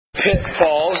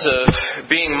pitfalls of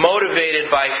being motivated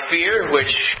by fear,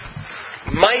 which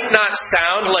might not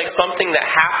sound like something that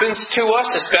happens to us,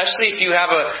 especially if you have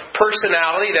a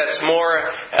personality that's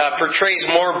portrays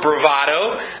more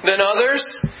bravado than others.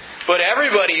 But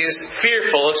everybody is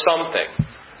fearful of something.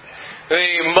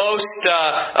 The most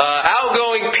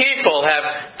outgoing people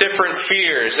have different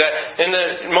fears. And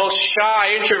the most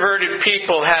shy, introverted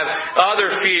people have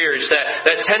other fears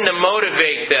that tend to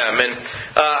motivate them. And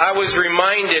I was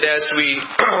reminded as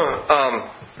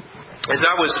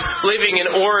I was living in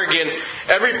Oregon,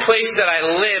 every place that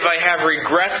I live I have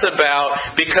regrets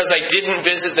about because I didn't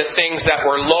visit the things that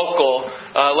were local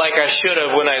like I should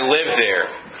have when I lived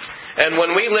there. And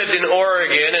when we lived in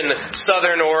Oregon, in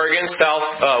southern Oregon,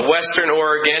 western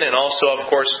Oregon, and also, of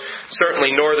course,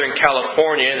 certainly northern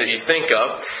California that you think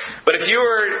of. But if you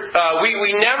were,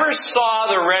 we never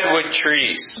saw the redwood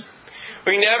trees.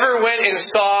 We never went and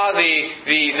saw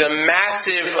the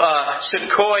massive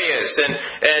sequoias,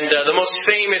 and the most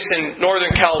famous in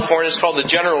northern California is called the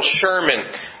General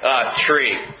Sherman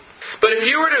tree. But if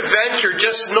you were to venture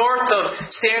just north of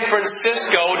San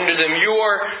Francisco into the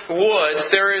Muir Woods,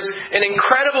 there is an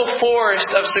incredible forest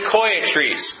of sequoia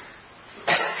trees.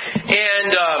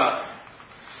 And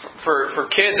for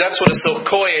kids, that's what a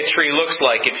sequoia tree looks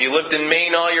like. If you lived in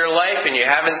Maine all your life and you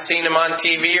haven't seen them on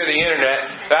TV or the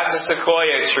internet, that's a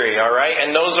sequoia tree, all right?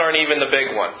 And those aren't even the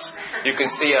big ones. You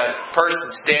can see a person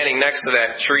standing next to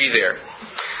that tree there.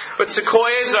 But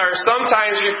sequoias are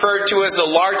sometimes referred to as the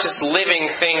largest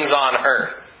living things on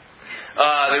Earth.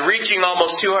 They're reaching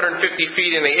almost 250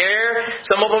 feet in the air.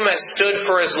 Some of them have stood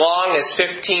for as long as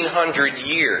 1,500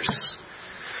 years.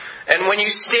 And when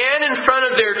you stand in front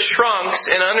of their trunks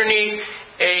and underneath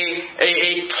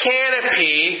a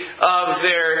canopy of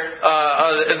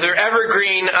their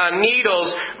evergreen needles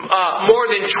more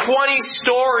than 20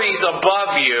 stories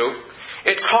above you,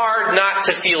 it's hard not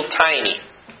to feel tiny.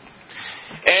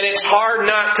 And it's hard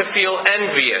not to feel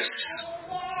envious.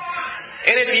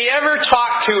 And if you ever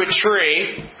talk to a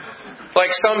tree, like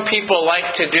some people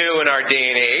like to do in our day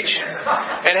and age,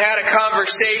 and had a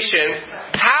conversation,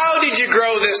 how did you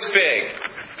grow this big?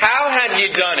 How have you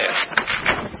done it?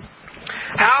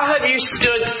 How have you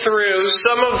stood through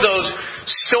some of those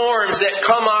storms that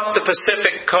come off the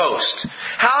Pacific coast?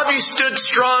 How have you stood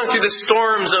strong through the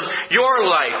storms of your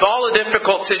life, all the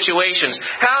difficult situations?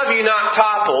 How have you not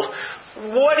toppled?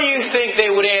 What do you think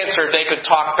they would answer if they could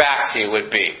talk back to you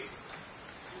would be?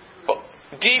 Well,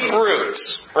 deep roots,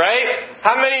 right?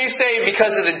 How many of you say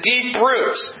because of the deep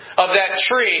roots of that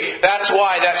tree, that's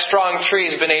why that strong tree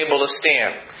has been able to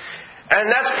stand? And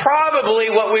that's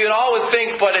probably what we all would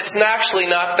think, but it's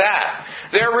actually not that.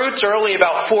 Their roots are only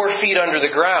about 4 feet under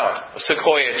the ground, a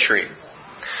sequoia tree.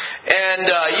 And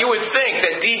you would think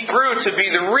that deep roots would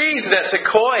be the reason that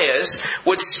sequoias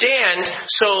would stand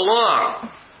so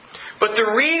long. But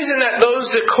the reason that those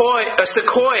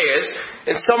sequoias,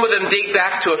 and some of them date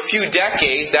back to a few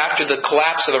decades after the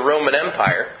collapse of the Roman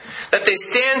Empire, that they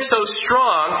stand so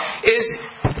strong is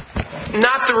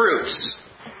not the roots.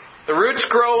 The roots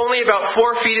grow only about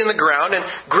 4 feet in the ground, and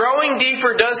growing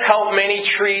deeper does help many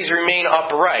trees remain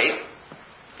upright.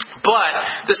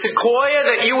 But the sequoia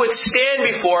that you would stand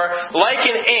before, like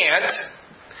an ant,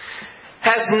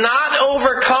 has not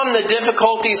overcome the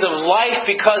difficulties of life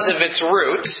because of its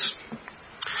roots.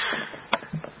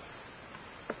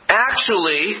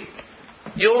 Actually,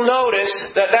 you'll notice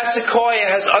that sequoia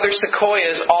has other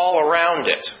sequoias all around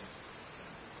it.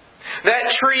 That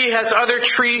tree has other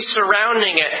trees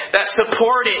surrounding it that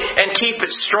support it and keep it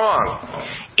strong.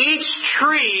 Each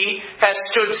tree has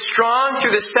stood strong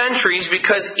through the centuries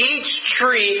because each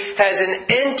tree has an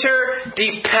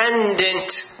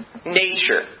interdependent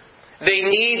nature. They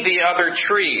need the other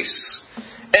trees.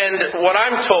 And what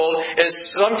I'm told is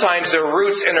sometimes their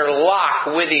roots interlock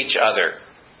with each other.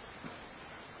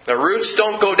 The roots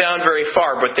don't go down very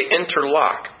far, but they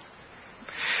interlock.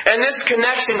 And this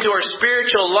connection to our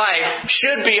spiritual life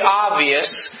should be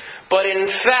obvious, but in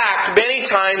fact, many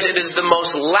times it is the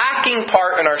most lacking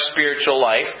part in our spiritual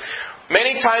life.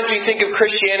 Many times we think of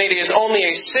Christianity as only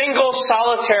a single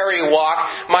solitary walk,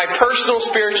 my personal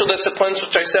spiritual disciplines,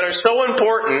 which I said are so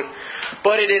important,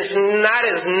 but it is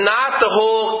not the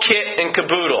whole kit and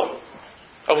caboodle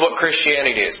of what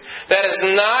Christianity is. That is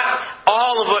not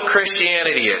all of what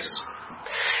Christianity is.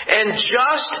 And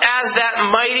just as that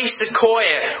mighty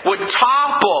sequoia would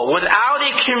topple without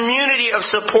a community of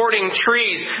supporting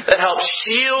trees that help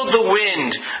shield the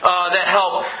wind, that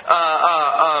help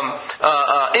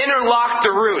interlock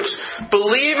the roots,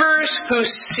 believers who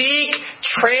seek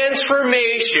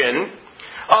transformation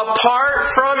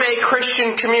apart from a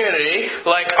Christian community,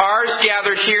 like ours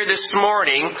gathered here this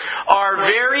morning, are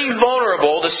very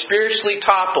vulnerable to spiritually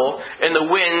topple in the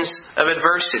winds of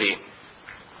adversity.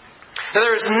 Now,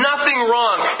 there is nothing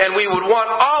wrong, and we would want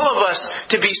all of us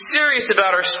to be serious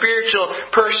about our spiritual,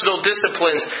 personal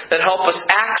disciplines that help us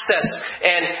access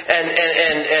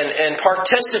and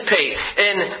participate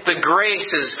in the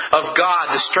graces of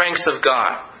God, the strengths of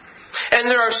God.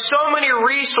 And there are so many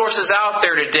resources out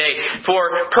there today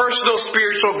for personal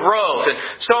spiritual growth, and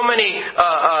so many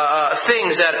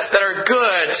things that are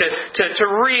good to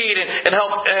read and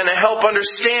help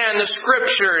understand the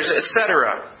Scriptures,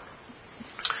 etc.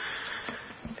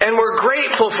 And we're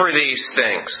grateful for these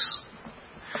things.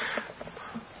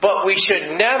 But we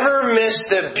should never miss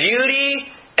the beauty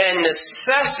and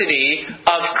necessity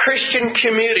of Christian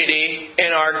community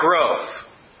in our growth.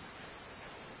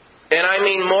 And I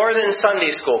mean more than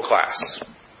Sunday school class.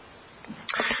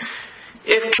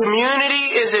 If community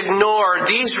is ignored,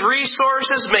 these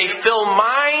resources may fill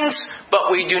minds,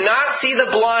 but we do not see the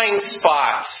blind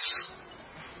spots.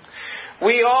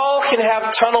 We all can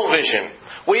have tunnel vision.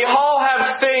 We all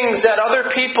have things that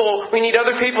we need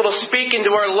other people to speak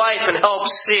into our life and help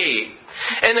see.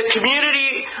 And the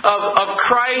community of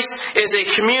Christ is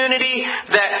a community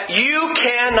that you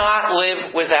cannot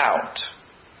live without.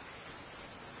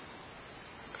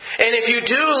 And if you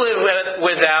do live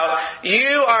without,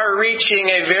 you are reaching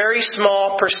a very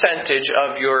small percentage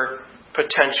of your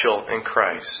potential in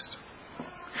Christ.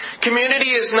 Community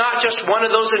is not just one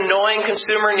of those annoying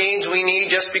consumer needs we need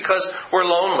just because we're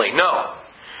lonely. No.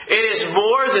 It is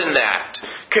more than that.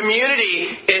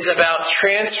 Community is about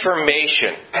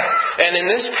transformation. And in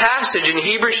this passage in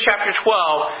Hebrews chapter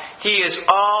 12, he is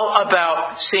all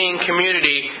about seeing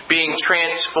community being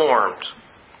transformed.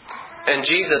 And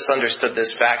Jesus understood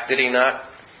this fact, did he not?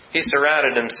 He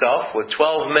surrounded himself with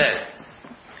 12 men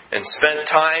and spent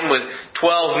time with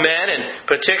 12 men, and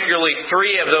particularly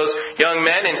 3 of those young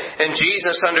men. And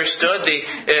Jesus understood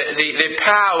the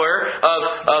power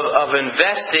of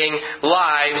investing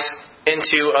lives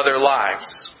into other lives.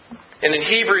 And in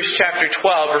Hebrews chapter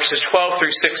 12, verses 12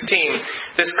 through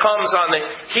 16, this comes on the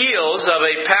heels of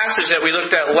a passage that we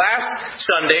looked at last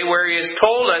Sunday where he has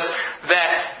told us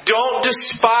that don't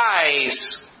despise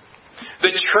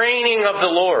the training of the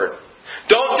Lord.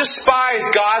 Don't despise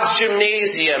God's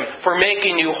gymnasium for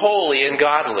making you holy and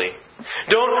godly.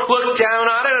 Don't look down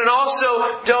on it, and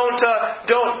also don't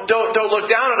look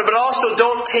down on it, but also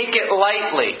don't take it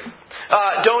lightly.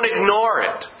 Don't ignore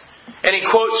it. And he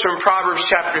quotes from Proverbs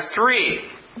chapter 3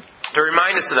 to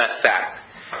remind us of that fact.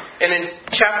 And in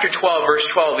chapter 12, verse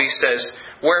 12, he says,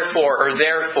 "Wherefore," or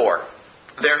therefore.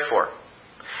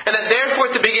 And that therefore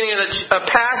at the beginning of the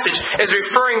passage is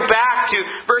referring back to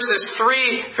verses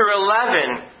 3 through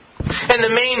 11. And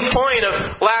the main point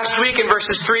of last week in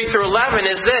verses 3 through 11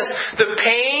 is this: the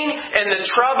pain and the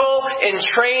trouble in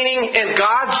training in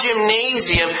God's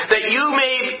gymnasium that you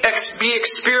may be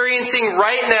experiencing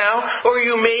right now, or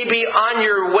you may be on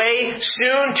your way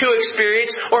soon to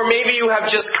experience, or maybe you have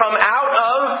just come out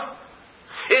of,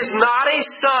 is not a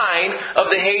sign of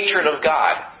the hatred of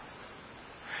God.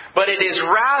 But it is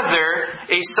rather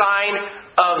a sign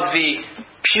of the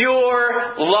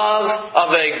pure love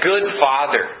of a good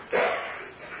Father.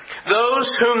 Those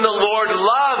whom the Lord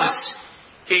loves,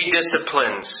 He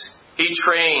disciplines. He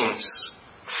trains.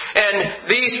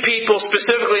 And these people,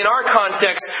 specifically in our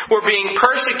context, were being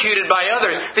persecuted by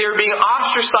others. They were being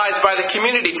ostracized by the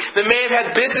community. They may have had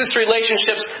business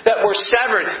relationships that were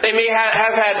severed. They may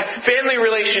have had family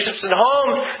relationships and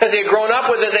homes that they had grown up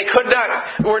with that they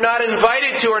were not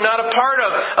invited to or not a part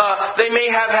of. They may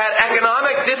have had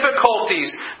economic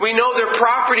difficulties. We know their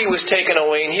property was taken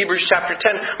away in Hebrews chapter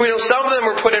 10. We know some of them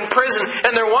were put in prison,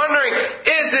 and they're wondering,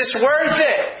 is this worth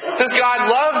it? Does God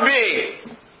love me?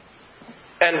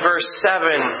 And verse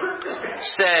 7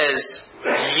 says,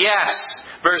 yes.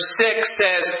 Verse 6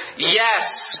 says, yes.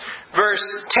 Verse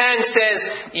 10 says,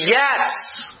 yes.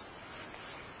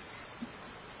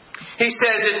 He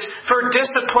says it's for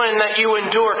discipline that you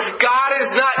endure. God is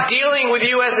not dealing with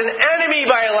you as an enemy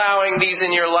by allowing these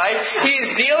in your life. He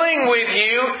is dealing with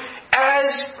you as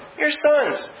your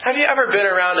sons. Have you ever been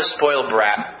around a spoiled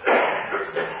brat?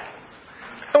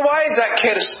 And why is that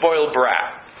kid a spoiled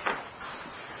brat?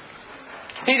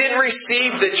 He didn't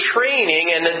receive the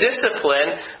training and the discipline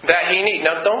that he needed.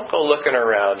 Now, don't go looking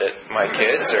around at my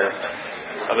kids or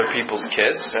other people's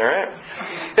kids, all right?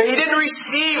 Now, he didn't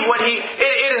receive what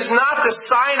it is not the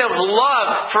sign of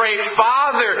love for a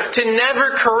father to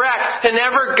never correct, to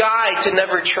never guide, to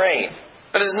never train.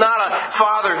 It is not a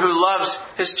father who loves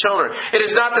his children. It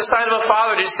is not the sign of a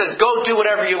father who just says, go do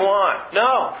whatever you want.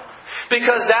 No.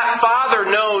 Because that father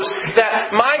knows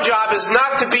that my job is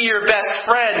not to be your best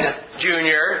friend,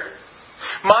 Junior.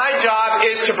 My job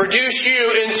is to produce you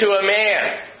into a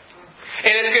man.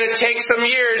 And it's going to take some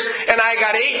years, and I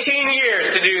got 18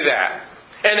 years to do that.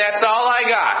 And that's all I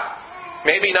got.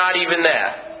 Maybe not even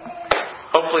that.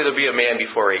 Hopefully there'll be a man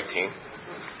before 18.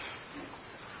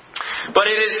 But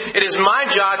it is my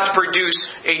job to produce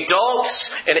adults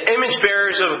and image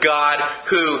bearers of God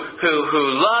who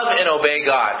love and obey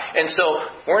God. And so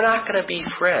we're not going to be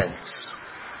friends.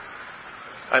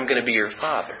 I'm going to be your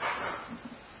father.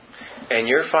 And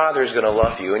your father is going to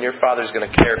love you, and your father is going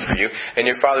to care for you, and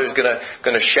your father is going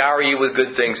to shower you with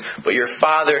good things. But your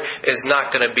father is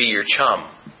not going to be your chum.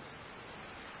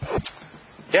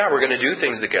 Yeah, we're going to do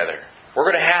things together. We're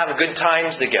going to have good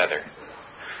times together.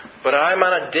 But I'm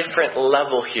on a different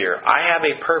level here. I have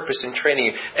a purpose in training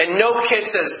you. And no kid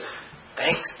says,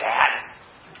 thanks, Dad.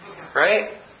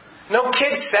 Right? No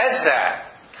kid says that.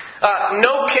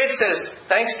 No kid says,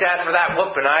 thanks, Dad, for that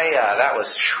whooping. That was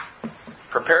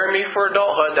preparing me for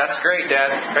adulthood. That's great, Dad.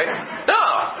 Right? No,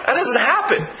 that doesn't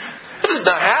happen. That does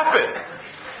not happen.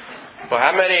 Well,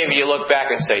 how many of you look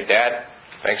back and say, Dad,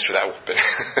 thanks for that whooping.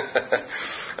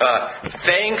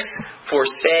 Thanks for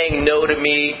saying no to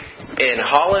me and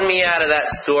hauling me out of that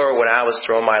store when I was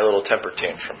throwing my little temper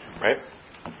tantrum. Right?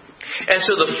 And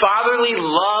so the fatherly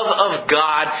love of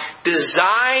God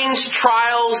designs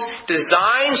trials,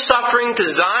 designs suffering,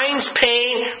 designs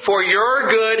pain for your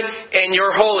good and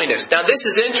your holiness. Now this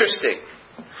is interesting.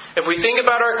 If we think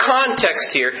about our context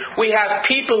here, we have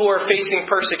people who are facing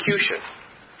persecution.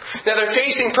 Now they're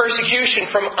facing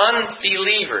persecution from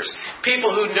unbelievers,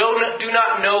 people who do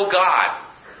not know God.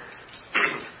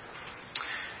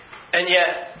 And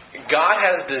yet, God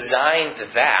has designed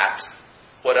that,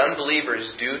 what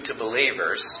unbelievers do to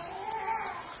believers,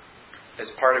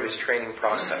 as part of His training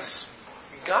process.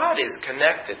 God is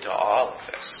connected to all of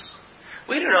this.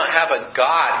 We do not have a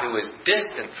God who is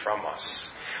distant from us.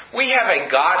 We have a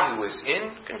God who is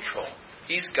in control.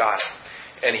 He's got it.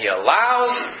 And He allows,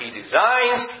 He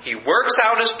designs, He works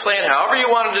out His plan, however you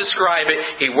want to describe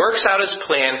it, He works out His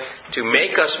plan to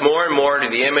make us more and more to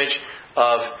the image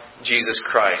of Jesus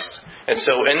Christ. And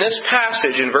so in this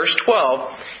passage, in verse 12,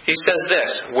 he says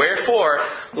this, Wherefore,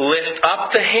 lift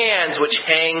up the hands which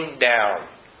hang down,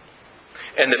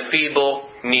 and the feeble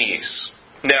knees.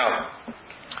 Now,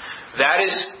 that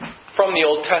is from the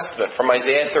Old Testament, from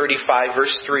Isaiah 35,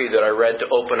 verse 3, that I read to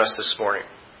open us this morning.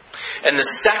 And the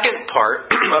second part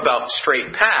about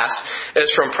straight paths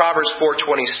is from Proverbs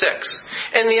 4:26.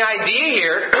 And the idea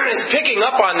here is picking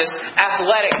up on this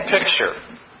athletic picture.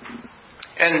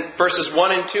 And verses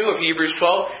 1 and 2 of Hebrews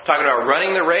 12, talking about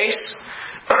running the race.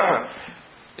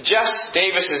 Jess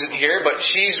Davis isn't here, but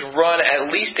she's run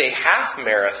at least a half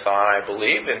marathon, I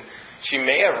believe. And she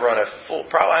may have run a full,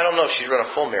 probably, I don't know if she's run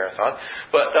a full marathon.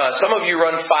 But some of you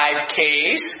run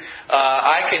 5Ks.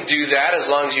 I could do that as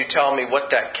long as you tell me what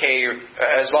that K,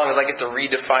 as long as I get to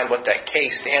redefine what that K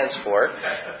stands for.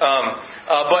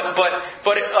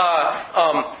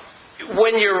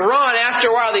 When you run, after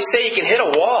a while, they say you can hit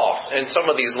a wall in some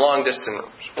of these long distance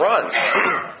runs.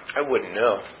 I wouldn't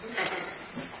know.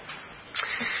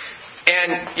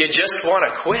 And you just want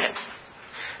to quit.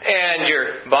 And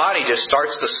your body just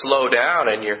starts to slow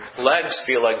down, and your legs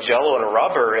feel like jello and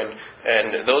rubber.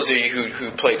 And those of you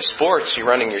who played sports, you're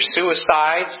running your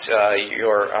suicides,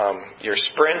 your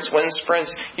sprints, wind sprints.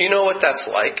 You know what that's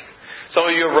like. Some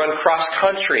of you have run cross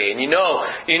country, and you know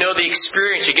the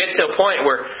experience. You get to a point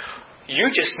where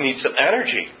you just need some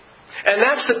energy. And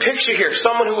that's the picture here.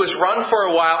 Someone who has run for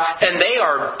a while, and they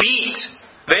are beat.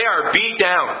 They are beat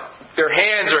down. Their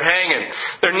hands are hanging.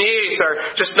 Their knees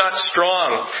are just not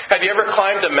strong. Have you ever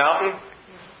climbed a mountain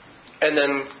and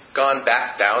then gone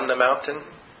back down the mountain?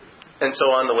 And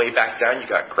so on the way back down, you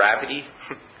got gravity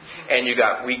and you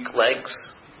got weak legs.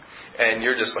 And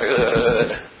you're just like,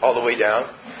 all the way down,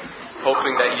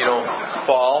 hoping that you don't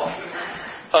fall.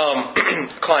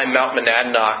 Climb Mount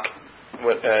Monadnock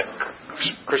at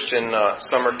Christian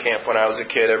summer camp when I was a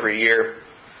kid every year,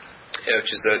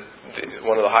 which is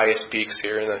one of the highest peaks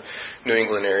here in the New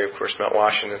England area. Of course, Mount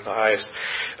Washington is the highest.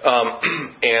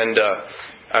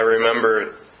 I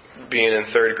remember being in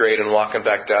third grade and walking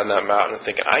back down that mountain and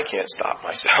thinking, I can't stop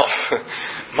myself.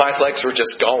 My legs were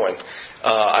just going.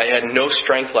 I had no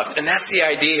strength left. And that's the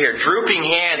idea here. Drooping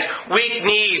hands, weak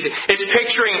knees. It's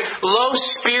picturing low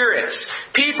spirits.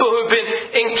 People who've been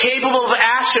incapable of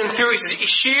action through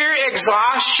sheer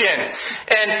exhaustion.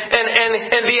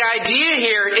 And the idea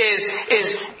here is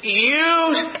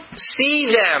you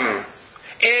see them.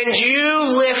 And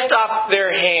you lift up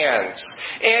their hands.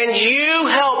 And you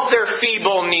help their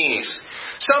feeble knees.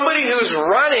 Somebody who's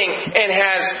running and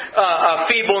has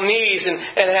feeble knees and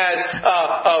has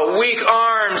weak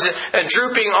arms and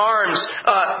drooping arms,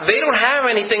 they don't have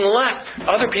anything left.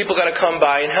 Other people got to come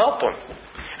by and help them.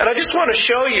 And I just want to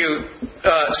show you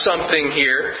something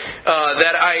here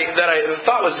that I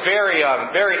thought was very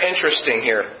interesting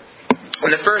here.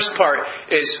 And the first part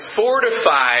is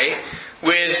fortify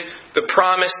with the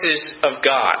promises of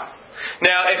God.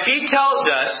 Now, if He tells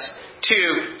us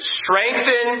to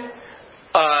strengthen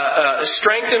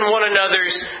one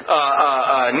another's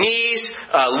knees,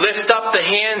 lift up the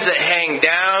hands that hang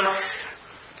down,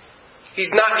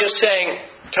 He's not just saying,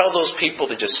 tell those people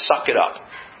to just suck it up.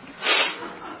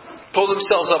 Pull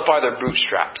themselves up by their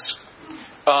bootstraps.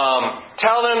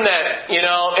 Tell them that,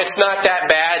 it's not that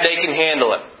bad, they can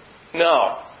handle it.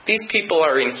 No. These people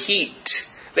are in heat.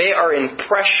 They are in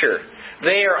pressure.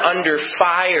 They are under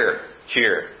fire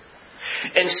here.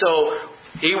 And so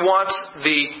He wants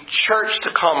the church to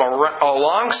come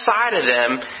alongside of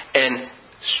them and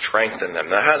strengthen them.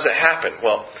 Now, how does it happen?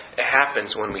 Well, it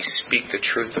happens when we speak the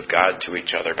truth of God to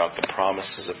each other about the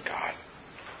promises of God.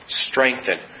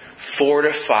 Strengthen.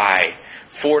 Fortify.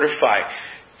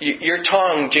 Your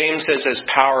tongue, James says, has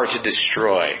power to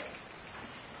destroy.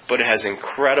 But it has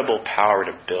incredible power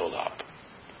to build up.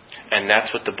 And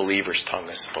that's what the believer's tongue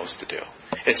is supposed to do.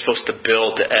 It's supposed to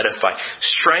build, to edify.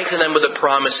 Strengthen them with the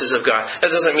promises of God.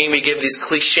 That doesn't mean we give these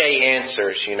cliche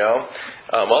answers,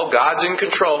 God's in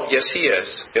control. Yes, He is.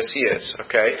 Yes, He is.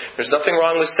 Okay? There's nothing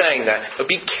wrong with saying that.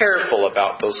 But be careful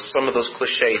about some of those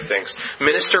cliche things.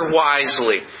 Minister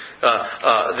wisely the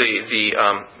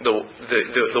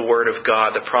Word of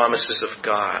God, the promises of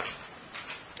God.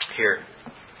 Here.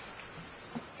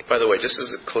 By the way, just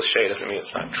as a cliche doesn't mean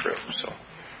it's not true. So.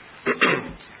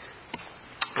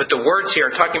 But the words here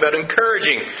are talking about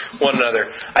encouraging one another.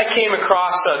 I came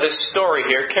across this story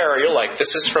here. Kara, you'll like this.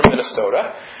 This is from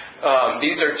Minnesota.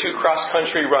 These are two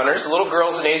cross-country runners. The little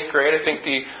girl's in 8th grade. I think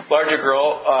the larger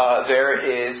girl there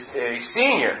is a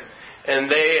senior.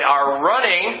 And they are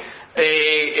running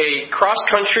a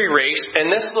cross-country race.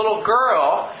 And this little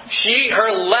girl,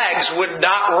 her legs would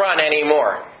not run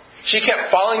anymore. She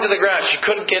kept falling to the ground. She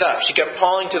couldn't get up. She kept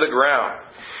falling to the ground.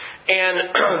 And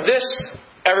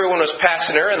everyone was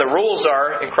passing her, and the rules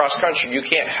are, in cross-country, you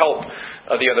can't help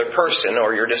the other person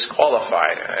or you're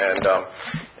disqualified. And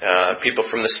people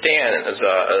from the stand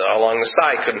along the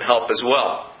side couldn't help as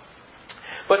well.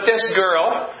 But this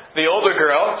girl, the older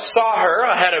girl, saw her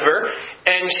ahead of her,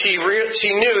 and she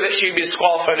knew that she'd be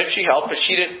disqualified if she helped, but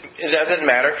that didn't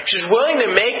matter. She was willing to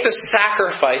make the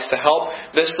sacrifice to help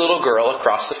this little girl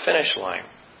across the finish line.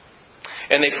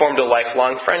 And they formed a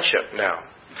lifelong friendship now.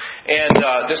 And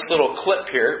this little clip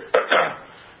here,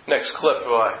 next clip,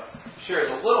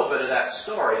 shares a little bit of that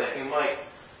story that you might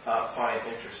find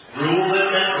interesting. Reuel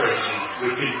and Tracy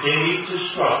would continue to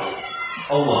struggle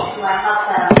alone. You want to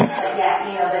help them, but yet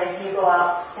you know that if you go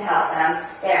out to help them,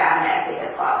 they're automatically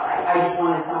disqualified. I just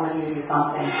wanted somebody to do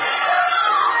something.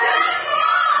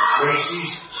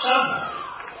 Tracy's son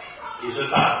is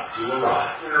about to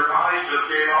arrive.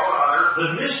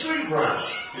 The mystery runner,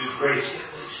 to Tracy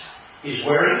at least, is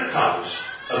wearing the colors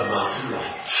of Mountain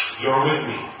Light. You're with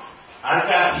me. I've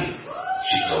got you,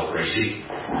 she told Gracie.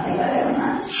 Nothing better than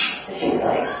that. So she's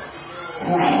like,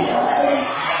 my angel letter.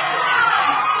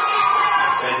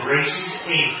 And Gracie's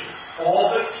angel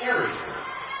all but carried her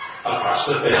across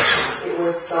the finish. It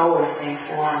was so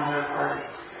thankful on her part.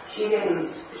 She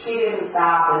didn't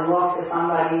stop and look to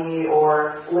somebody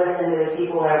or listen to the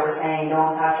people that were saying,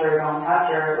 don't touch her, don't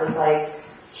touch her. It was like,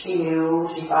 she knew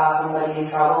she saw somebody in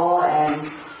trouble, and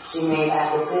she made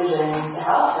that decision to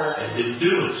help her. And in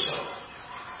doing so,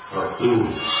 her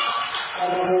booze.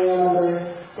 I don't really remember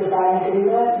deciding to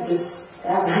do that. It just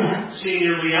happened.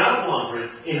 Senior Leanna Blundgren,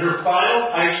 in her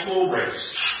final high school race,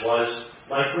 was,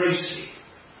 like Gracie,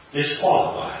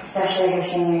 disqualified. Especially her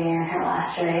senior year, her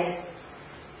last race.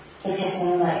 It just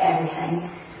seemed like everything.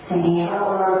 I don't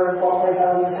remember what place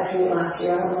I was in the section meet last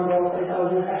year. I don't remember what place I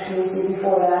was in the section meet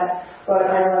before that. But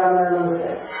I remember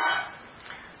this.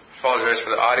 Apologize for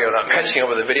the audio not matching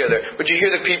up with the video there. Would you hear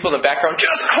the people in the background?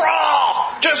 Just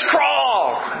crawl! Just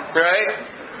crawl! Right?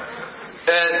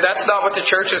 And that's not what the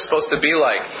church is supposed to be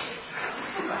like.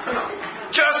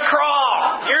 Just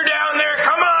crawl! You're down there.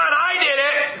 Come on, I did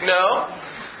it! No.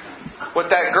 What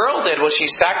that girl did was she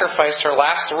sacrificed her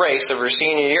last race of her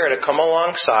senior year to come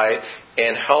alongside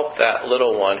and help that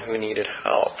little one who needed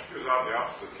help. She was on the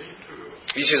opposite team too.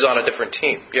 She was on a different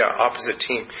team. Yeah, opposite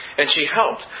team. And she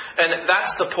helped. And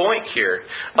that's the point here.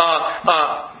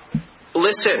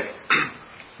 Listen.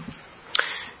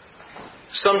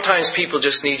 Sometimes people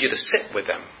just need you to sit with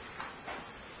them.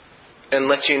 and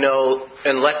let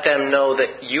them know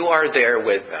that you are there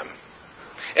with them.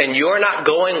 And you're not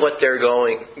going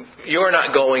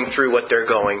through what they're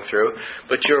going through,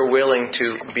 but you're willing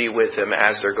to be with them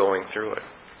as they're going through it.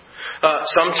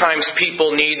 Sometimes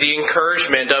people need the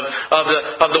encouragement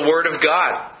of the Word of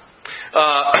God.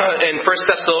 In 1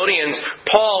 Thessalonians,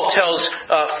 Paul tells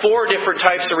 4 different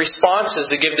types of responses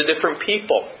to give to different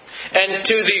people. And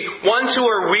to the ones who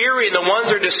are weary and the ones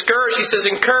who are discouraged, he says,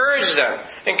 encourage them.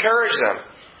 Encourage them.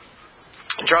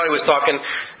 Charlie was talking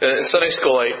in Sunday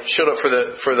school. I showed up for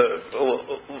the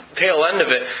tail end of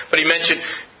it, but he mentioned,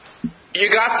 you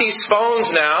got these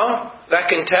phones now that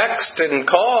can text and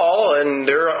call, and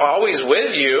they're always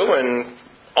with you, and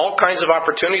all kinds of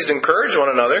opportunities to encourage one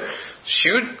another.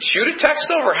 Shoot a text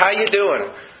over. How you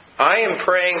doing? I am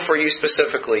praying for you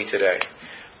specifically today.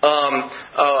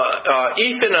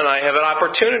 Ethan and I have had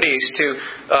opportunities to,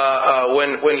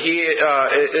 when he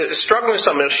is struggling with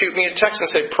something, he'll shoot me a text and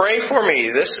say, "Pray for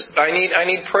me. I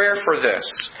need prayer for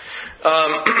this."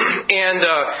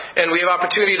 And we have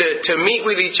opportunity to meet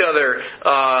with each other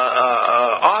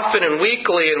often and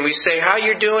weekly, and we say, "How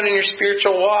you doing in your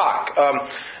spiritual walk?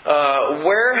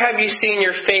 Where have you seen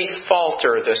your faith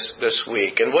falter this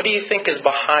week? And what do you think is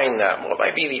behind that? What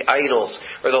might be the idols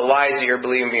or the lies that you're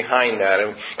believing behind that?"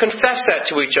 And we confess that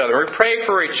to each other. We pray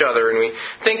for each other, and we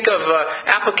think of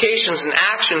applications and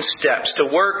action steps to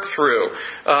work through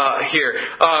here.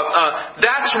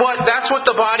 That's what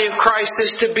the body of Christ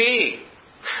is to be.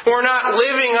 We're not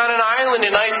living on an island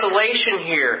in isolation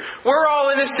here. We're all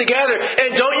in this together.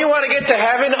 And don't you want to get to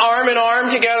heaven arm in arm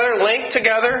together, linked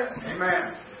together?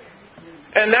 Amen.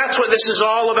 And that's what this is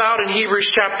all about in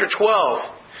Hebrews chapter 12.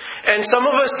 And some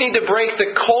of us need to break the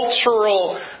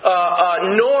cultural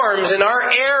norms in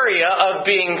our area of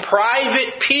being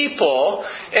private people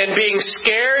and being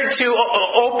scared to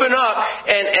open up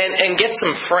and get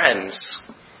some friends.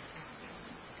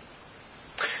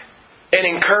 And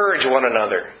encourage one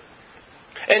another.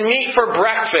 And meet for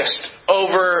breakfast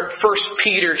over 1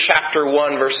 Peter chapter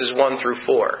 1 verses 1 through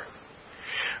 4.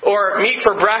 Or meet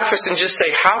for breakfast and just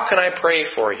say, "How can I pray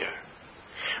for you?"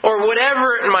 Or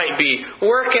whatever it might be.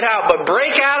 Work it out. But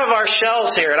break out of our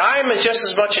shells here. And I am just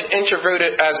as much an introvert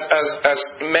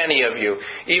as many of you.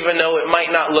 Even though it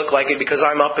might not look like it because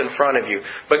I'm up in front of you.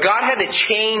 But God had to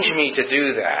change me to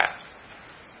do that.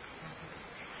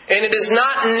 And it is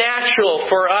not natural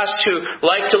for us to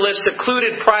like to live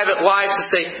secluded private lives to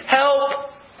say,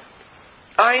 "Help!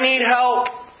 I need help."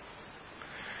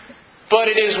 But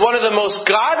it is one of the most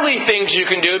godly things you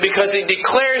can do because it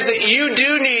declares that you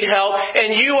do need help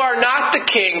and you are not the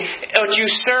king, but you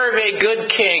serve a good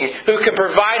king who can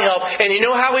provide help. And you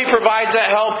know how He provides that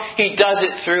help? He does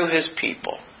it through His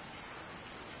people.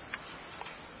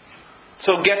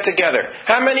 So get together.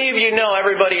 How many of you know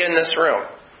everybody in this room?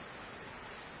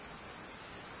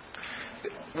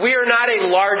 We are not a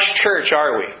large church,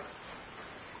 are we?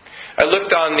 I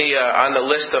looked on the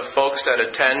list of folks that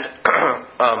attend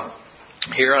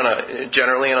here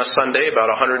generally on a Sunday, about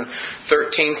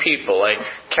 113 people. I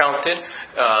counted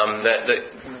that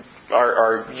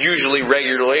are usually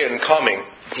regularly and coming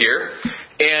here,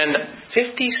 and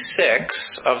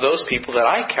 56 of those people that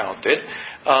I counted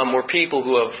were people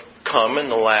who have come in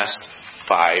the last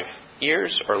 5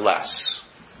 years or less.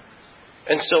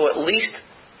 And so at least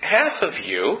half of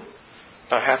you,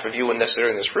 not half of you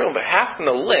necessarily in this room, but half on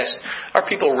the list are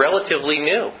people relatively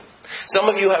new. Some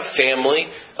of you have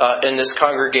family in this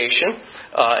congregation,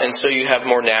 and so you have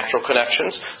more natural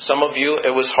connections. Some of you,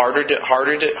 it was harder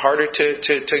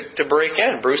to break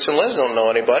in. Bruce and Liz don't know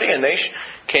anybody, and they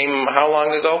came how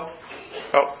long ago?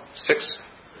 Oh,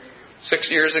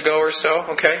 6 years ago or so,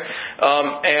 okay,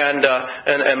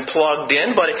 and plugged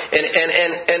in, but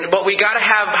we got to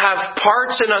have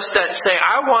parts in us that say,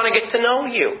 "I want to get to know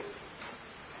you.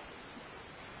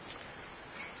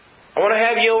 I want to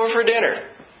have you over for dinner.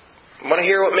 I want to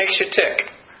hear what makes you tick.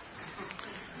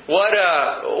 What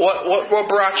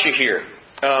brought you here?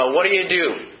 What do you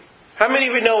do? How many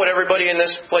of you know what everybody in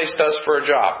this place does for a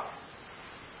job?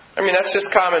 I mean, that's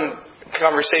just common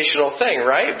conversational thing,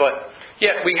 right? But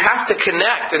yet we have to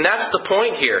connect, and that's the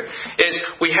point here, is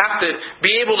we have to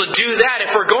be able to do that.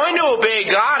 If we're going to obey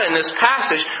God in this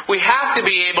passage, we have to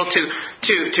be able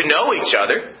to know each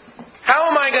other. How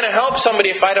am I going to help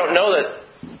somebody if I don't know that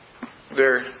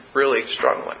they're really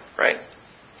struggling, right?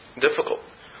 Difficult.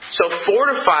 So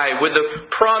fortify with the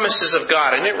promises of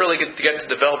God. I didn't really get to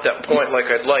develop that point like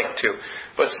I'd like to.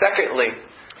 But secondly,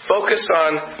 focus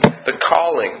on the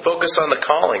calling. Focus on the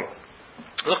calling.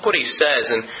 Look what he says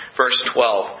in verse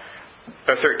 12.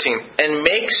 or 13. And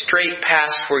make straight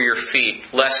paths for your feet,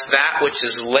 lest that which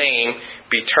is lame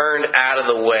be turned out of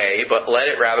the way, but let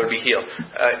it rather be healed.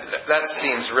 That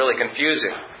seems really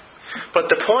confusing. But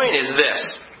the point is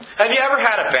this. Have you ever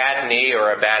had a bad knee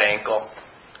or a bad ankle?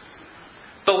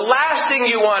 The last thing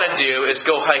you want to do is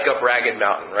go hike up Ragged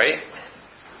Mountain, right?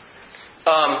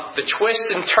 The twists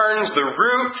and turns, the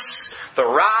roots, the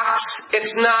rocks,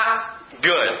 it's not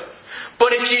good.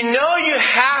 But if you know you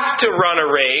have to run a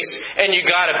race and you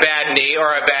got a bad knee or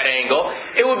a bad ankle,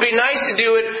 it would be nice to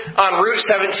do it on Route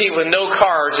 17 with no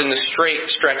cars in the straight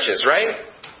stretches, right?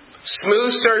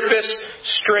 Smooth surface,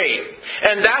 straight.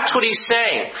 And that's what he's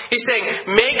saying. He's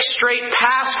saying, make straight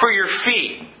paths for your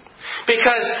feet.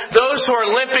 Because those who are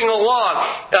limping along,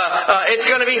 it's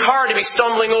going to be hard to be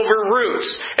stumbling over roots.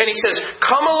 And he says,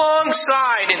 come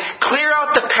alongside and clear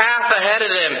out the path ahead of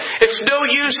them. It's no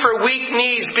use for weak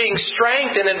knees being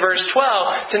strengthened in verse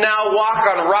 12 to now walk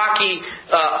on rocky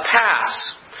paths.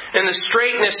 And the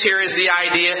straightness here is the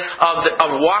idea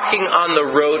of walking on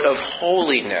the road of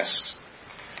holiness.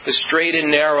 The straight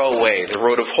and narrow way, the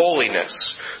road of holiness.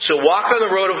 So walk on the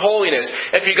road of holiness.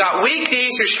 If you got weak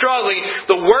knees, you're struggling,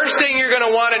 the worst thing you're going to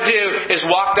want to do is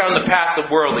walk down the path of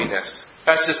worldliness.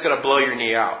 That's just going to blow your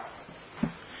knee out.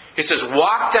 He says,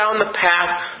 walk down the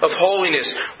path of holiness.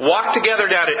 Walk together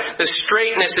down it. The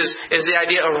straightness is the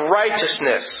idea of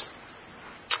righteousness.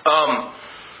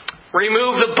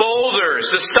 Remove the boulders,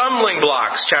 the stumbling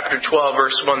blocks, chapter 12,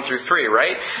 verse 1 through 3,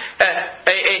 right?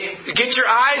 Get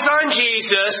your eyes on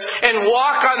Jesus and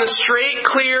walk on the straight,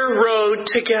 clear road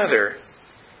together.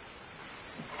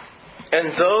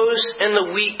 And those in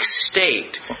the weak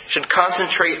state should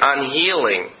concentrate on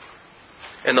healing.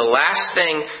 And the last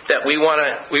thing that we want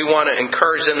to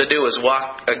encourage them to do is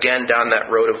walk again down that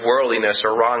road of worldliness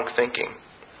or wrong thinking.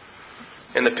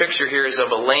 And the picture here is of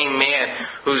a lame man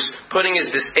who's putting his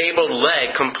disabled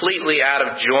leg completely out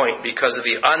of joint because of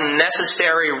the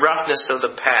unnecessary roughness of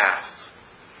the path.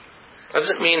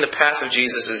 Doesn't mean the path of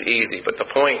Jesus is easy, but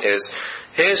the point is,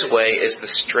 His way is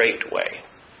the straight way.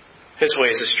 His way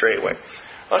is the straight way.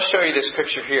 I'll show you this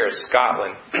picture here of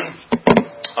Scotland.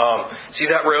 See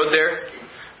that road there?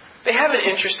 They have an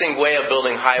interesting way of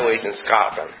building highways in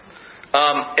Scotland.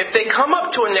 If they come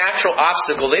up to a natural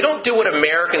obstacle, they don't do what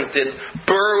Americans did,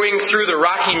 burrowing through the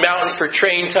Rocky Mountains for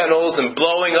train tunnels and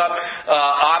blowing up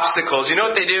obstacles. You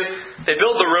know what they do? They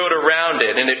build the road around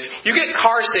it. And if you get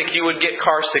car sick, you would get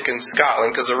car sick in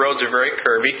Scotland because the roads are very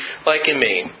curvy, like in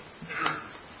Maine.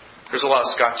 There's a lot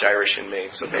of Scotch-Irish in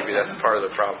Maine, so maybe that's part of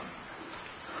the problem.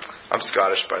 I'm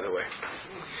Scottish, by the way.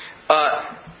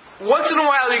 Once in a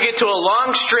while you get to a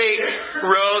long straight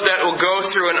road that will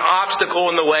go through an obstacle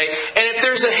in the way. And if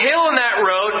there's a hill in that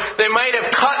road, they might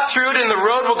have cut through it and the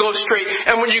road will go straight.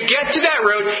 And when you get to that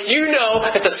road, you know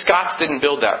that the Scots didn't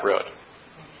build that road.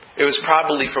 It was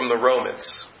probably from the Romans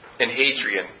and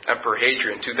Hadrian, Emperor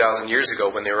Hadrian, 2,000 years ago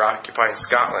when they were occupying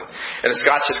Scotland. And the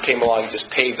Scots just came along and just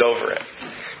paved over it.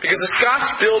 Because the Scots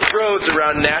build roads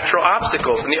around natural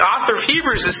obstacles. And the author of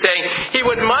Hebrews is saying he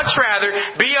would much rather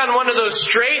be on one of those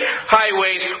straight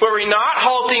highways where we're not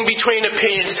halting between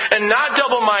opinions and not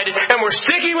double-minded and we're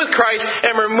sticking with Christ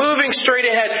and we're moving straight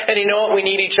ahead. And you know what? We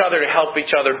need each other to help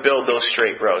each other build those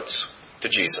straight roads to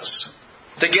Jesus.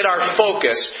 To get our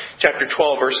focus, chapter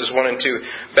 12, verses 1 and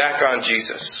 2, back on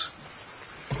Jesus.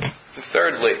 And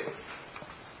thirdly,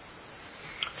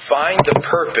 find the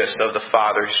purpose of the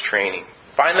Father's training.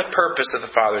 Find the purpose of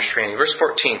the Father's training. Verse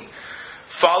 14.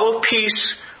 Follow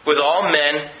peace with all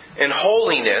men and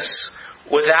holiness,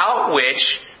 without which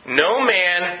no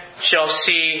man shall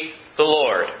see the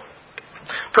Lord.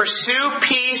 Pursue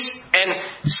peace and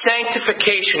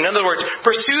sanctification. In other words,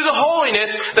 pursue the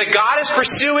holiness that God is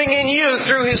pursuing in you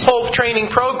through His whole training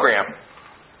program.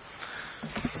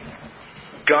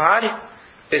 God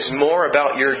is more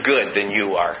about your good than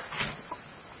you are.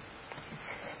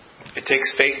 It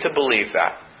takes faith to believe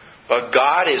that. But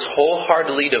God is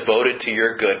wholeheartedly devoted to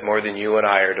your good more than you and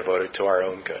I are devoted to our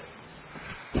own good.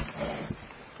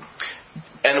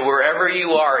 And wherever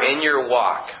you are in your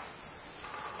walk,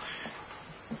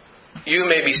 you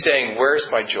may be saying, where's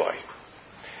my joy?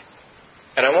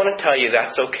 And I want to tell you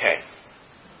that's okay.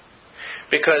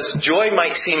 Because joy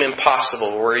might seem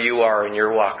impossible where you are in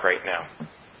your walk right now.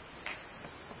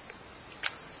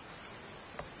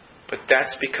 But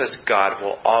that's because God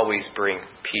will always bring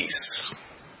peace.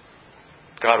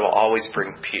 God will always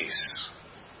bring peace.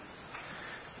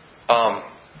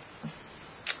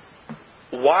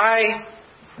 Why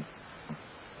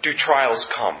do trials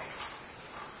come?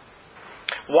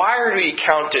 Why are we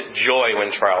count it joy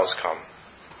when trials come?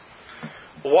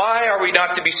 Why are we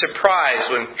not to be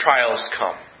surprised when trials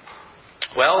come?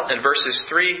 Well, in verses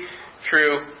 3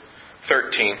 through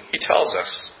 13, he tells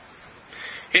us.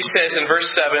 He says in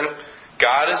verse 7,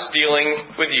 God is dealing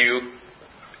with you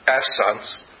as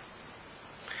sons.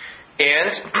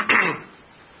 And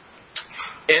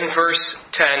in verse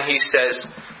 10, he says,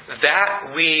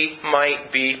 that we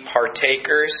might be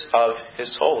partakers of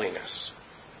His holiness.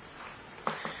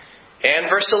 And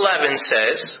verse 11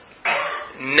 says,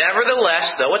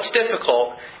 nevertheless, though it's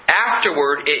difficult,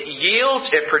 afterward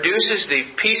it produces the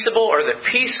peaceable or the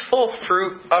peaceful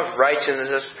fruit of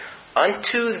righteousness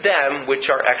unto them which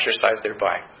are exercised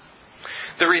thereby.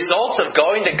 The results of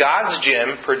going to God's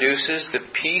gym produces the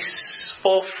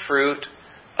peaceful fruit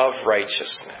of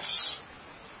righteousness.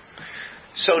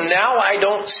 So now I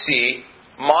don't see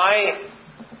my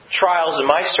trials and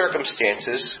my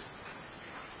circumstances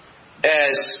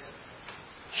as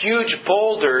huge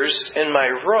boulders in my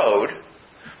road,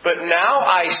 but now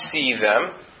I see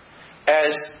them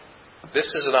as this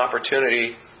is an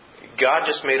opportunity. God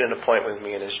just made an appointment with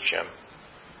me in His gym.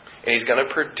 And He's going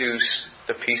to produce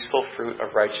the peaceful fruit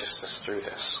of righteousness through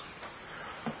this.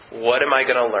 What am I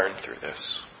going to learn through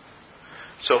this?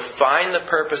 So find the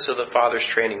purpose of the Father's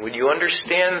training. When you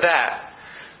understand that,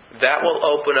 that will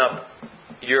open up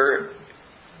your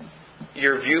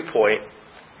viewpoint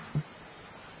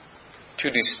to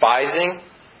despising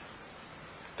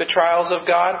the trials of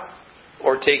God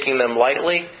or taking them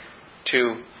lightly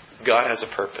to God has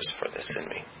a purpose for this in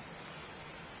me.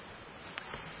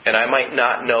 And I might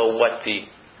not know what the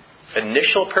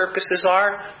initial purposes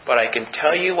are, but I can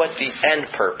tell you what the end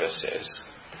purpose is.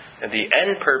 And the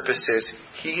end purpose is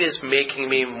He is making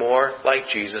me more like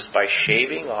Jesus by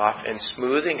shaving off and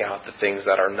smoothing out the things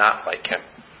that are not like Him.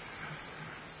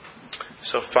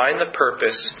 So find the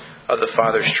purpose of the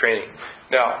Father's training.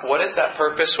 Now, what is that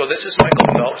purpose? Well, this is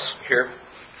Michael Phelps here.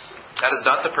 That is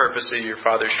not the purpose of your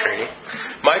Father's training.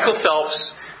 Michael Phelps,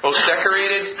 most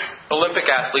decorated Olympic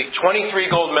athlete, 23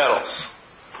 gold medals.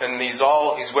 And he's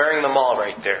wearing them all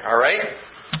right there. All right?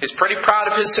 He's pretty proud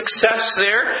of his success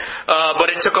there, but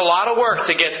it took a lot of work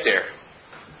to get there.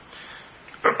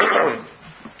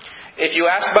 If you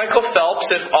ask Michael Phelps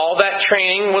if all that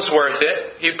training was worth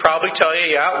it, he'd probably tell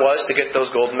you, yeah, it was to get those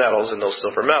gold medals and those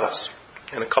silver medals.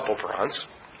 And a couple bronze.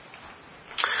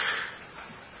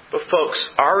 But folks,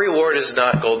 our reward is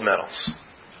not gold medals.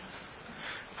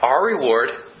 Our reward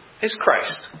is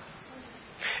Christ.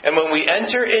 And when we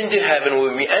enter into heaven,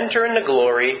 when we enter into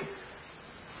glory,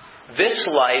 this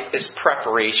life is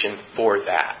preparation for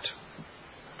that.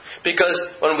 Because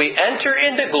when we enter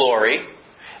into glory,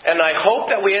 and I hope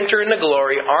that we enter into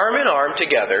glory arm in arm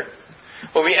together,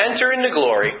 when we enter into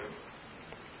glory,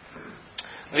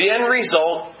 the end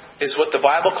result is what the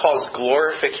Bible calls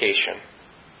glorification.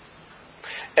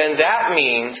 And that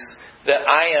means that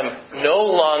I am no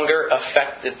longer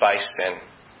affected by sin.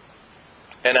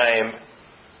 And I am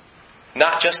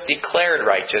not just declared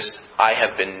righteous, I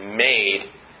have been made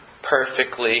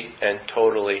perfectly and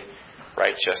totally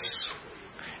righteous.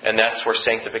 And that's where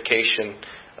sanctification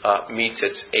meets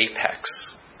its apex.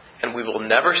 And we will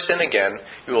never sin again.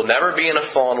 We will never be in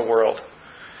a fallen world.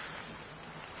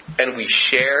 And we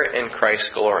share in Christ's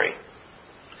glory.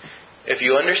 If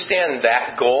you understand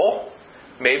that goal,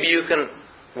 maybe you can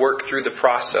work through the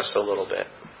process a little bit.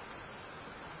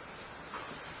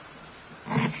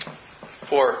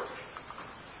 For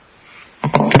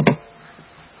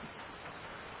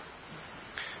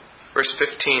verse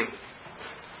 15,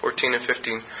 14 and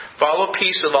 15. Follow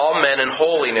peace with all men and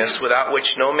holiness, without which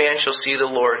no man shall see the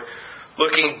Lord,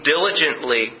 looking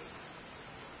diligently.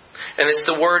 And it's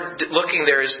the word looking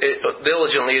there is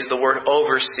diligently is the word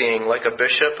overseeing, like a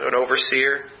bishop, an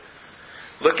overseer.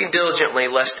 Looking diligently,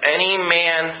 lest any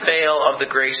man fail of the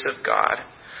grace of God,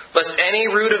 lest any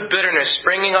root of bitterness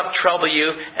springing up trouble you,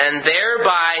 and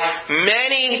thereby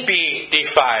many be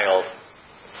defiled.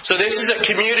 So this is a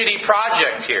community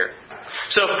project here.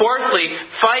 So fourthly,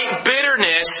 fight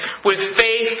bitterness with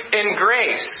faith and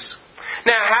grace.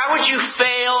 Now, how would you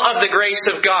fail of the grace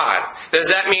of God? Does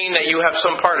that mean that you have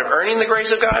some part of earning the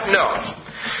grace of God? No.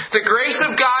 The grace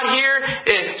of God here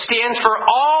stands for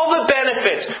all the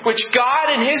benefits which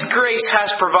God in His grace has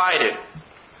provided.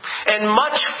 And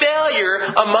much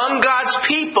failure among God's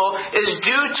people is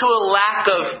due to a lack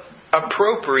of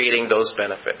appropriating those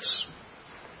benefits.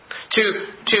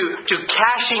 To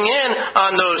cashing in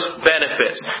on those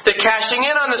benefits. To cashing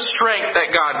in on the strength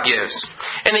that God gives.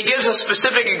 And He gives a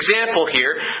specific example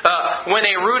here when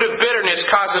a root of bitterness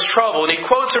causes trouble. And He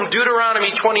quotes from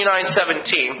Deuteronomy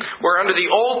 29:17, where under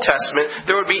the Old Testament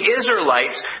there would be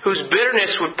Israelites whose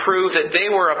bitterness would prove that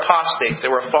they were apostates,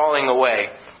 they were falling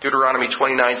away. Deuteronomy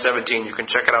 29:17. You can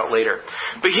check it out later.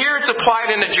 But here it's applied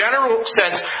in the general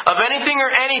sense of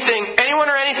anyone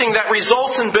or anything that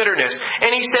results in bitterness.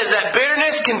 And he says that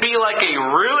bitterness can be like a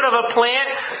root of a plant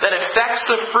that affects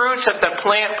the fruits that the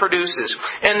plant produces.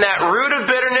 And that root of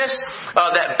bitterness,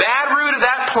 that bad root of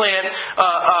that plant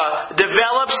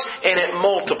develops and it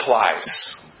multiplies.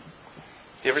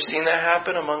 You ever seen that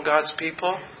happen among God's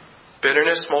people?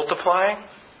 Bitterness multiplying?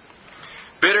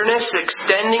 Bitterness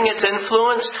extending its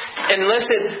influence. And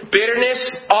listen, bitterness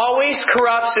always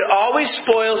corrupts, it always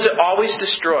spoils, it always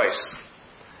destroys.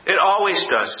 It always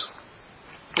does.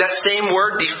 That same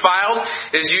word, defiled,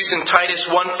 is used in Titus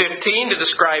 1:15 to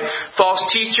describe false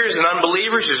teachers and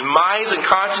unbelievers whose minds and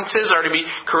consciences are to be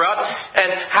corrupt.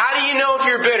 And how do you know if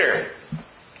you're bitter?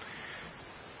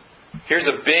 Here's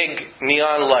a big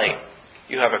neon light.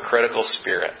 You have a critical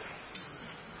spirit.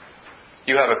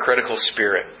 You have a critical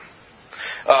spirit.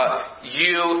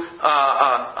 You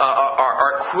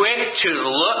are quick to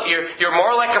look. You're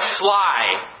more like a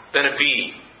fly than a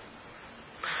bee.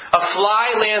 A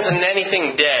fly lands on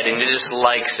anything dead and it just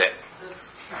likes it.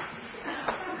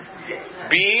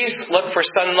 Bees look for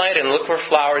sunlight and look for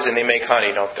flowers and they make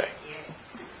honey, don't they?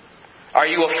 Are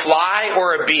you a fly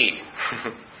or a bee?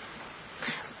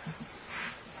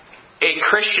 A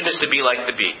Christian is to be like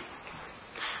the bee,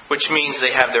 which means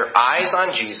they have their eyes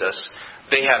on Jesus.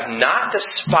 They have not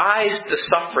despised the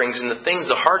sufferings and the things,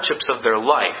 the hardships of their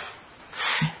life.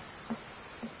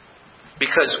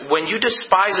 Because when you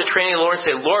despise the training of the Lord and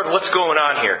say, Lord, what's going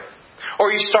on here?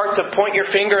 Or you start to point your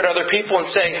finger at other people and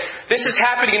say, this is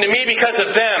happening to me because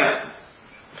of them.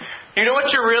 You know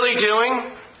what you're really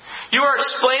doing? You are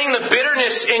explaining the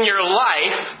bitterness in your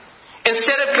life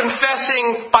instead of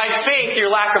confessing by faith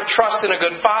your lack of trust in a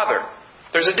good Father.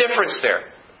 There's a difference there.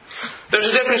 There's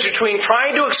a difference between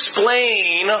trying to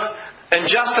explain and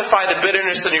justify the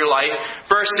bitterness in your life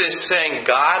versus saying,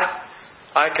 God,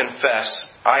 I confess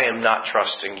I am not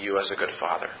trusting you as a good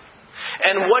Father.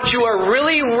 And what you are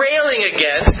really railing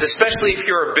against, especially if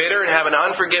you're bitter and have an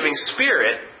unforgiving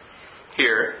spirit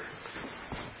here,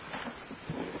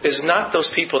 is not those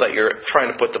people that you're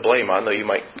trying to put the blame on, though you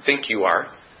might think you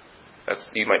are.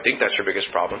 You might think that's your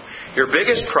biggest problem. Your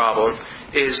biggest problem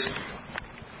is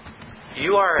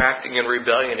you are acting in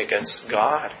rebellion against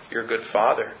God, your good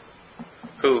Father,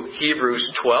 who Hebrews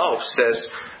 12 says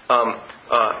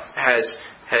has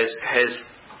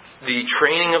the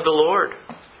training of the Lord,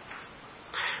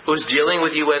 who's dealing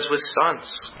with you as with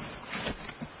sons.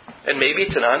 And maybe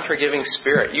it's an unforgiving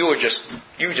spirit. You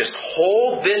just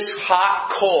hold this hot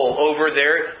coal over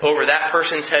that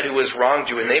person's head who has wronged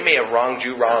you, and they may have wronged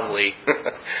you wrongly.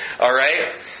 All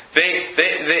right?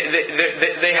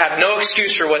 They have no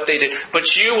excuse for what they did. But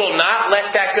you will not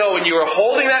let that go. And you are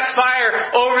holding that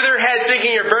fire over their head,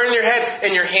 thinking you're burning their head,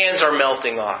 and your hands are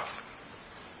melting off.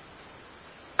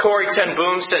 Corrie ten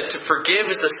Boom said, to forgive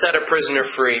is to set a prisoner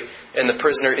free, and the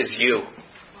prisoner is you.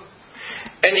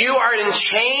 And you are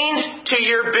enchained to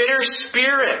your bitter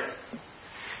spirit.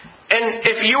 And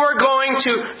if you are going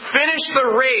to finish the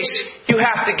race, you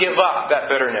have to give up that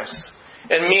bitterness.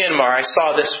 In Myanmar, I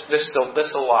saw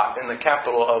this a lot in the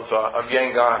capital of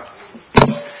Yangon.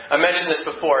 I mentioned this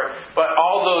before, but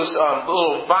all those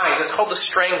little vines, it's called the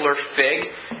strangler fig.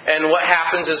 And what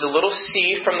happens is a little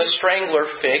seed from the strangler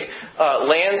fig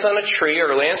lands on a tree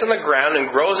or lands on the ground and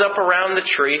grows up around the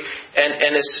tree.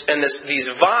 And these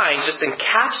vines just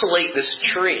encapsulate this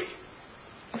tree.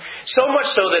 So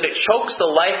much so that it chokes the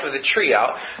life of the tree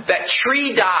out. That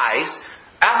tree dies.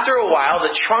 After a while,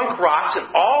 the trunk rots,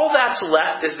 and all that's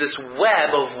left is this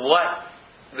web of what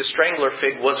the strangler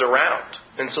fig was around.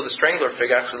 And so the strangler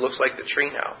fig actually looks like the tree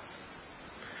now.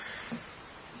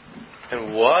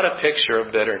 And what a picture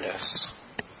of bitterness.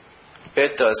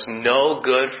 It does no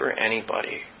good for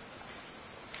anybody.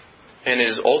 And it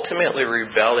is ultimately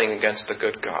rebelling against the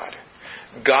good God.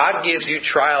 God gives you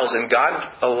trials, and God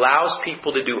allows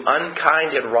people to do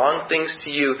unkind and wrong things to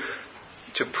you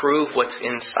to prove what's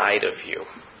inside of you.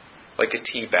 Like a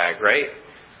tea bag, right?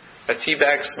 A tea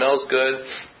bag smells good,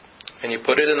 and you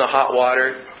put it in the hot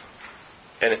water,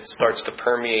 and it starts to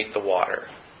permeate the water.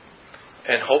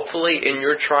 And hopefully in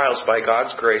your trials, by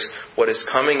God's grace, what is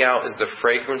coming out is the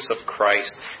fragrance of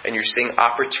Christ. And you're seeing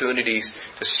opportunities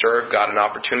to serve God and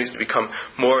opportunities to become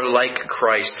more like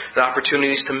Christ and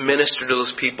opportunities to minister to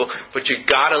those people. But you've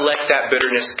got to let that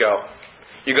bitterness go.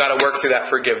 You've got to work through that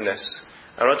forgiveness.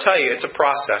 I want to tell you, it's a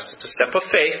process. It's a step of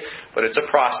faith, but it's a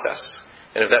process.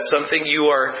 And if that's something you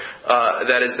are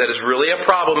that is really a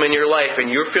problem in your life,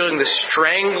 and you're feeling the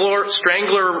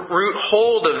strangler root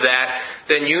hold of that,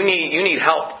 then you need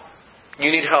help.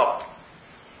 You need help,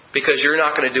 because you're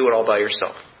not going to do it all by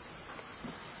yourself.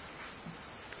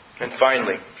 And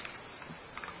finally,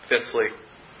 fifthly,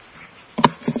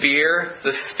 fear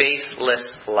the faithless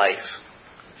life.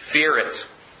 Fear it.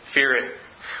 Fear it.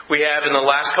 We have in the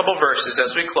last couple verses,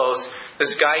 as we close,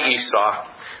 this guy Esau,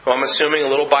 who I'm assuming a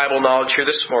little Bible knowledge here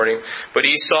this morning, but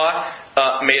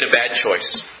Esau made a bad choice.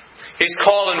 He's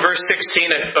called in verse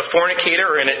 16 a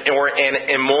fornicator or an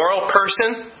immoral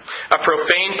person, a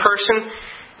profane person.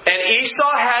 And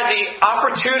Esau had the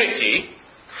opportunity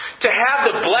to have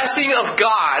the blessing of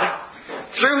God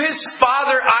through his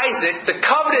father Isaac, the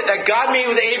covenant that God made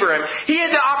with Abraham. He had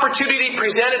the opportunity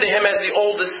presented to him as the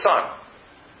oldest son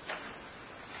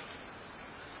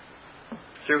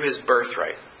through his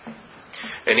birthright.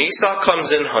 And Esau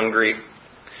comes in hungry,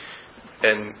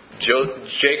 and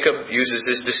Jacob uses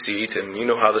his deceit, and you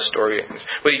know how the story ends.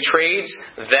 But he trades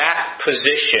that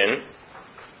position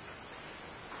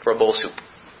for a bowl of soup.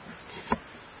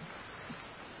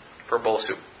 For a bowl of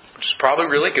soup. Which is probably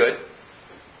really good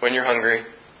when you're hungry.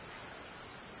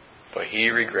 But he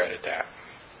regretted that.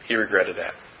 He regretted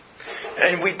that.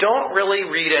 And we don't really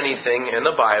read anything in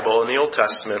the Bible, in the Old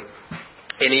Testament,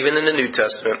 and even in the New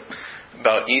Testament,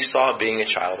 about Esau being a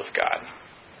child of God.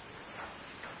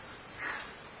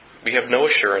 We have no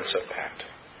assurance of that.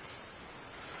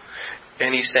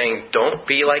 And he's saying, don't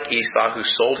be like Esau, who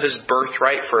sold his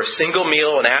birthright for a single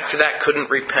meal and after that couldn't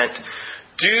repent.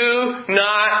 Do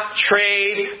not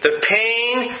trade the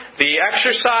pain, the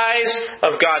exercise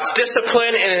of God's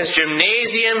discipline in His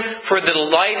gymnasium for the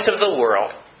delights of the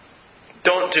world.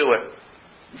 Don't do it.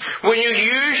 When you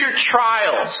use your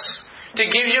trials to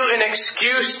give you an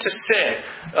excuse to sin,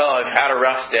 oh, I've had a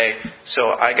rough day, so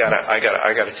I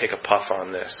gotta take a puff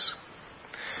on this.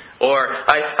 Or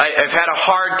I've had a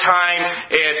hard time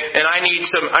and I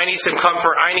need some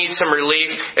comfort, I need some relief,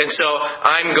 and so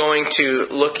I'm going to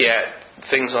look at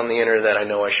things on the internet that I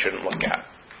know I shouldn't look at.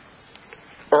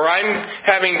 Or I'm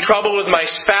having trouble with my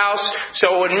spouse,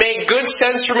 so it would make good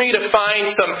sense for me to find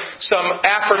some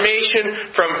affirmation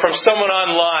from someone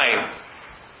online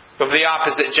of the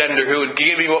opposite gender who would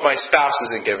give me what my spouse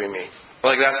isn't giving me.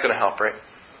 Like, that's going to help, right?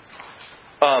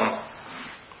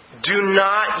 Do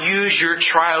not use your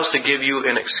trials to give you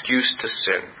an excuse to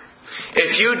sin.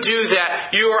 If you do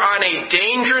that, you are on a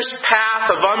dangerous path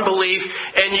of unbelief,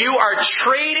 and you are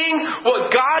trading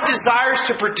what God desires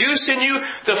to produce in you,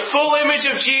 the full image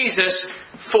of Jesus,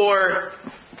 for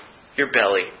your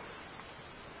belly.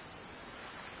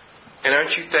 And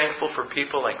aren't you thankful for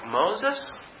people like Moses,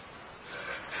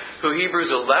 who Hebrews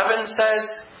 11 says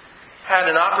had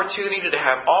an opportunity to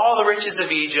have all the riches of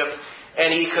Egypt,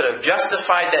 and he could have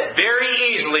justified that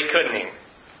very easily, couldn't he?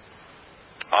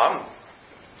 I'm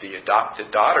the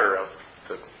adopted daughter of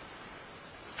the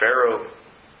Pharaoh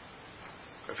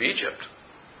of Egypt.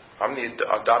 I'm the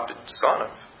adopted son of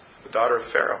the daughter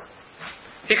of Pharaoh.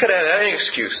 He could have had any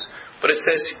excuse, but it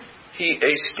says he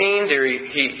esteemed or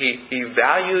he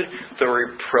valued the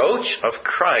reproach of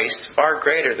Christ far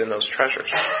greater than those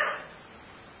treasures.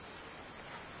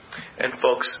 And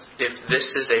folks, if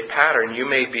this is a pattern, you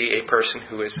may be a person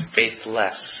who is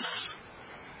faithless.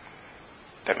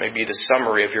 That may be the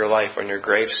summary of your life on your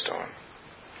gravestone.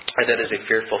 And that is a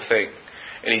fearful thing.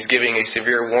 And he's giving a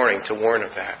severe warning to warn of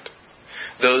that.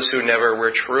 Those who never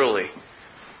were truly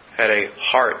had a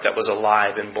heart that was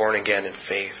alive and born again in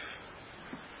faith.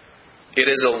 It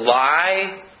is a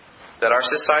lie that our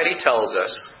society tells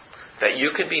us that you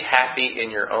could be happy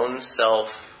in your own self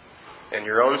and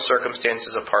your own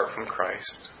circumstances apart from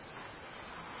Christ.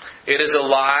 It is a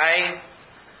lie.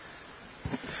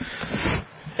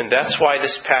 And that's why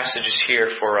this passage is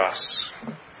here for us.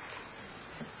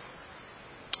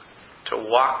 To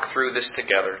walk through this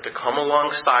together. To come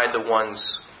alongside the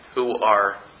ones who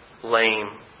are lame.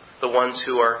 The ones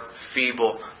who are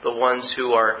feeble. The ones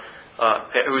who are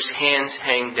whose hands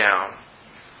hang down.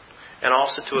 And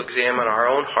also to examine our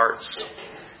own hearts.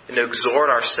 And to exhort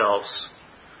ourselves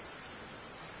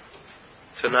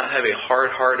to not have a hard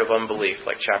heart of unbelief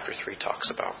like chapter 3 talks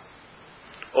about.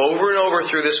 Over and over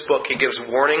through this book, he gives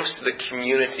warnings to the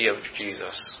community of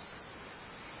Jesus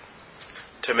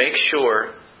to make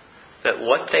sure that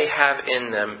what they have in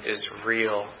them is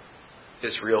real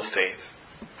faith.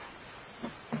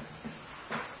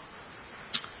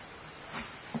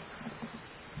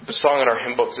 The song in our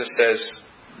hymn books, it says,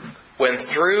 "When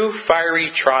through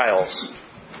fiery trials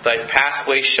thy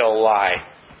pathway shall lie,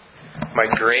 my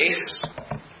grace,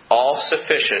 all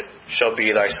sufficient, shall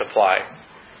be thy supply.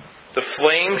 The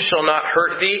flame shall not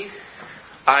hurt thee.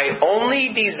 I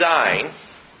only design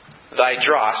thy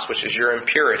dross," which is your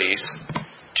impurities,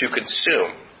 "to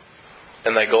consume,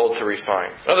 and thy gold to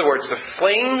refine." In other words, the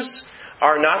flames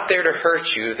are not there to hurt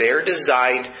you. They are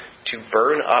designed to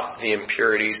burn up the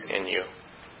impurities in you,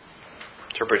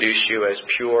 to produce you as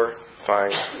pure,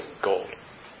 fine gold.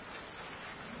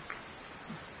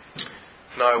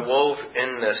 Now I wove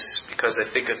in this because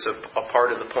I think it's a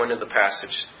part of the point of the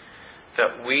passage,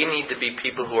 that we need to be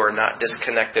people who are not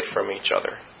disconnected from each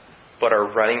other, but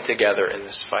are running together in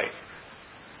this fight.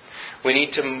 We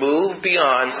need to move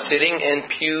beyond sitting in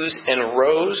pews and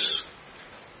rows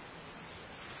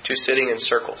to sitting in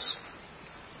circles.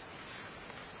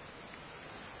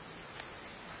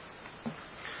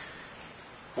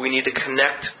 We need to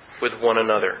connect with one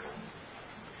another.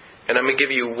 And I'm going to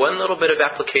give you one little bit of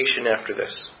application after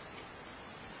this.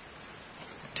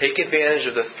 Take advantage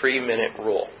of the 3-minute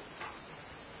rule.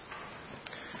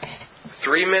 The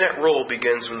 3-minute rule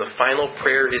begins when the final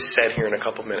prayer is said here in a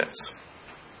couple minutes,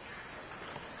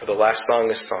 or the last song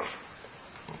is sung.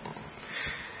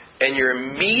 And your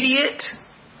immediate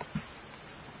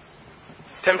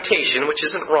temptation, which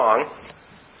isn't wrong,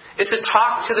 is to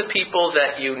talk to the people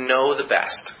that you know the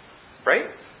best. Right?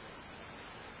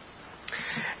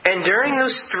 And during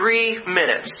those 3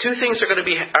 minutes, 2 things are going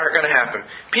to happen.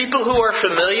 People who are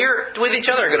familiar with each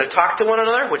other are going to talk to one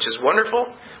another, which is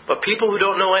wonderful. But people who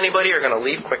don't know anybody are going to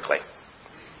leave quickly.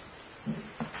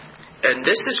 And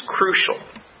this is crucial.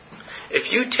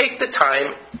 If you take the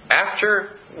time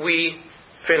after we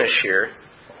finish here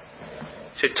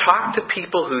to talk to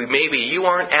people who maybe you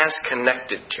aren't as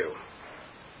connected to,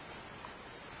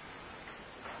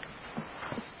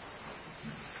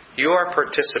 you are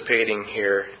participating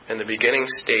here in the beginning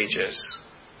stages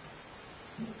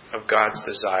of God's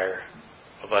desire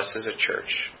of us as a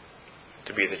church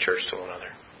to be the church to one another.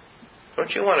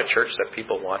 Don't you want a church that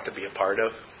people want to be a part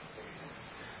of?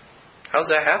 How's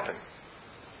that happen?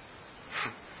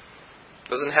 It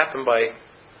doesn't happen by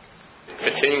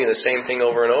continuing the same thing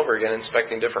over and over again,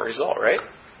 expecting a different result, right?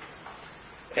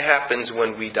 It happens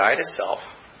when we die to self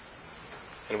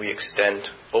and we extend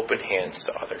open hands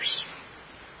to others.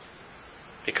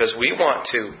 Because we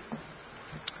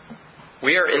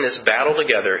are in this battle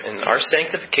together, and our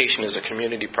sanctification is a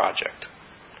community project.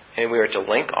 And we are to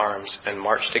link arms and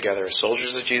march together as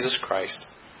soldiers of Jesus Christ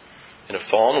in a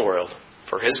fallen world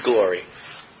for His glory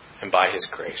and by His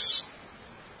grace.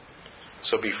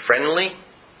 So be friendly,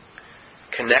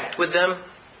 connect with them,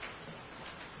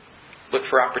 look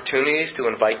for opportunities to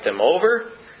invite them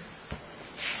over.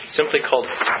 It's simply called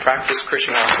Practice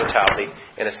Christian Hospitality,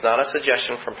 and it's not a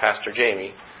suggestion from Pastor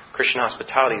Jamie. Christian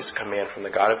hospitality is a command from the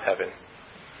God of heaven,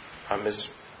 from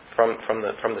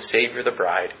the Savior, the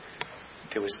bride,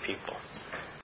 to His people.